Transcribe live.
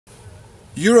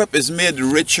Europe is made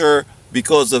richer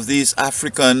because of these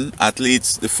African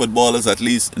athletes, the footballers, at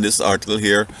least in this article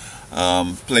here,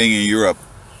 playing in Europe.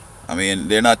 I mean,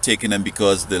 they're not taking them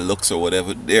because the looks or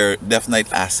whatever. They're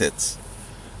definite assets.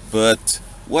 But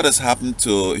what has happened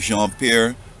to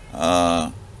Jean-Pierre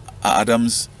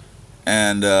Adams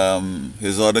and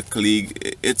his other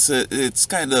colleague? It's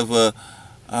kind of a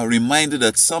reminder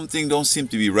that something don't seem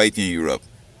to be right in Europe.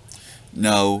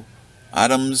 Now,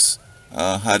 Adams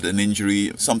had an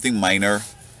injury, something minor,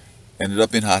 ended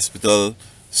up in hospital,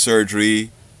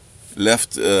 surgery,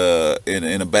 left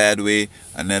in a bad way,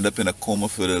 and ended up in a coma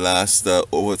for the last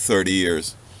over 30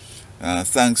 years.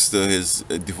 Thanks to his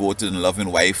devoted and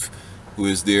loving wife, who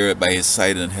is there by his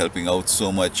side and helping out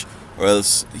so much, or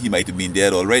else he might have been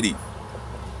dead already.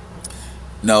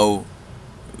 Now,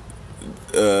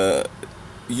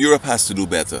 Europe has to do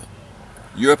better.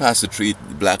 Europe has to treat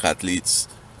black athletes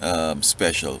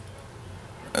special.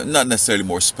 Not necessarily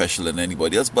more special than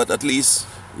anybody else, but at least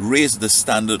raise the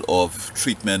standard of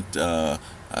treatment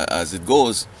as it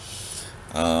goes.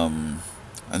 And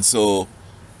so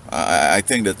I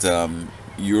think that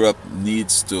Europe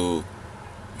needs to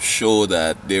show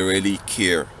that they really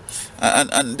care.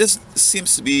 And this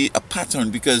seems to be a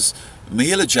pattern because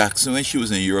Mahalia Jackson, when she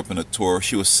was in Europe on a tour,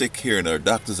 she was sick here and her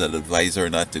doctors had advised her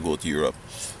not to go to Europe.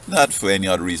 Not for any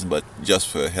other reason, but just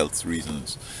for health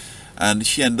reasons. And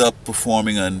she ended up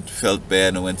performing and felt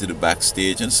bad and went to the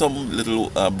backstage. And some little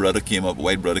brother came up,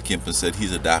 white brother came up and said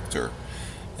he's a doctor.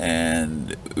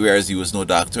 And whereas he was no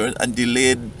doctor, and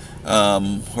delayed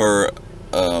her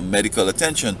medical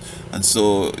attention. And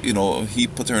so, you know, he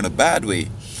put her in a bad way.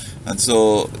 And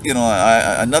so, you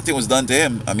know, nothing was done to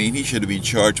him. I mean, he should have been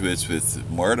charged with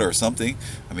murder or something.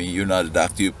 I mean, you're not a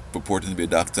doctor, you're purporting to be a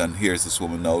doctor, and here's this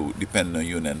woman now depending on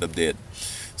you and end up dead.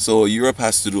 So Europe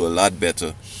has to do a lot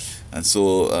better. And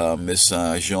so, Miss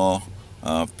Jean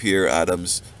Pierre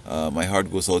Adams, my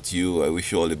heart goes out to you. I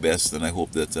wish you all the best, and I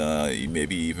hope that he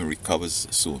maybe even recovers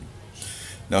soon.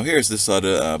 Now, here's this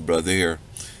other brother here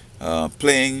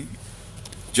playing,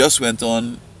 just went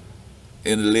on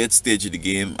in the late stage of the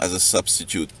game as a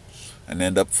substitute and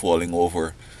end up falling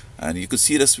over. And you could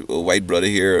see this white brother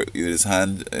here with his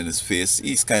hand in his face.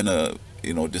 He's kind of,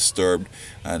 you know, disturbed,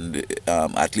 and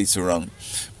athletes around.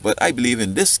 But I believe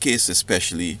in this case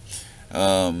especially,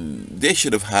 they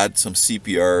should have had some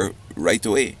CPR right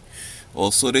away.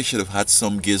 Also, they should have had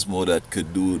some gizmo that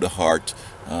could do the heart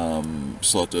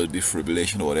sort of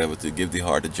defibrillation or whatever to give the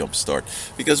heart a jump start.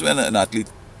 Because when an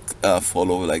athlete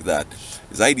fall over like that,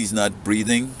 his either he's not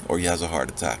breathing or he has a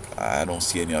heart attack. I don't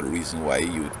see any other reason why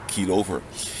you would keel over.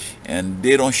 And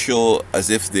they don't show as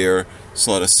if they're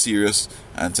sort of serious,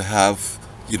 and to have,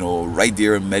 you know, right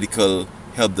there medical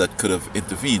help that could have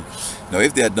intervened. Now,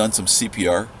 if they had done some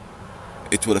CPR,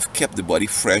 it would have kept the body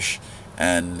fresh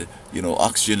and, you know,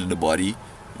 oxygen in the body,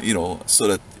 you know, so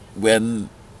that when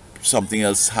something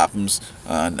else happens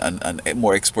and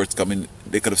more experts come in,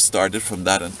 they could have started from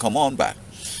that and come on back.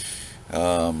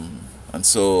 And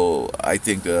so I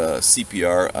think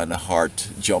CPR and a heart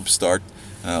jump start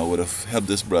would have helped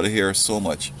this brother here so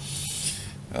much.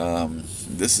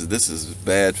 This is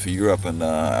bad for Europe, and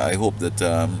I hope that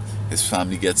his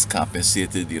family gets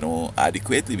compensated, you know,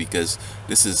 adequately, because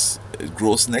this is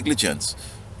gross negligence.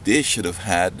 They should have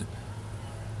had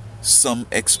some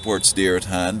experts there at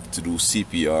hand to do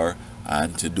CPR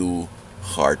and to do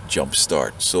heart jump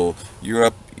start. So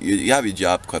Europe, you have your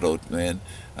job cut out, man.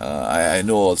 I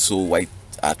know also white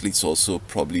athletes also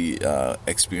probably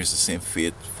experience the same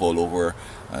fate, fall over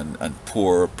and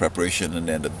poor preparation and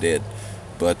end up dead.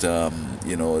 But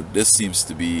you know, this seems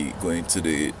to be going to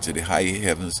the high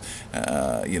heavens,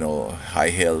 you know, high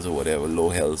hells or whatever, low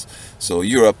hells. So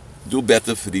Europe, do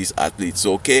better for these athletes,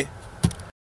 okay?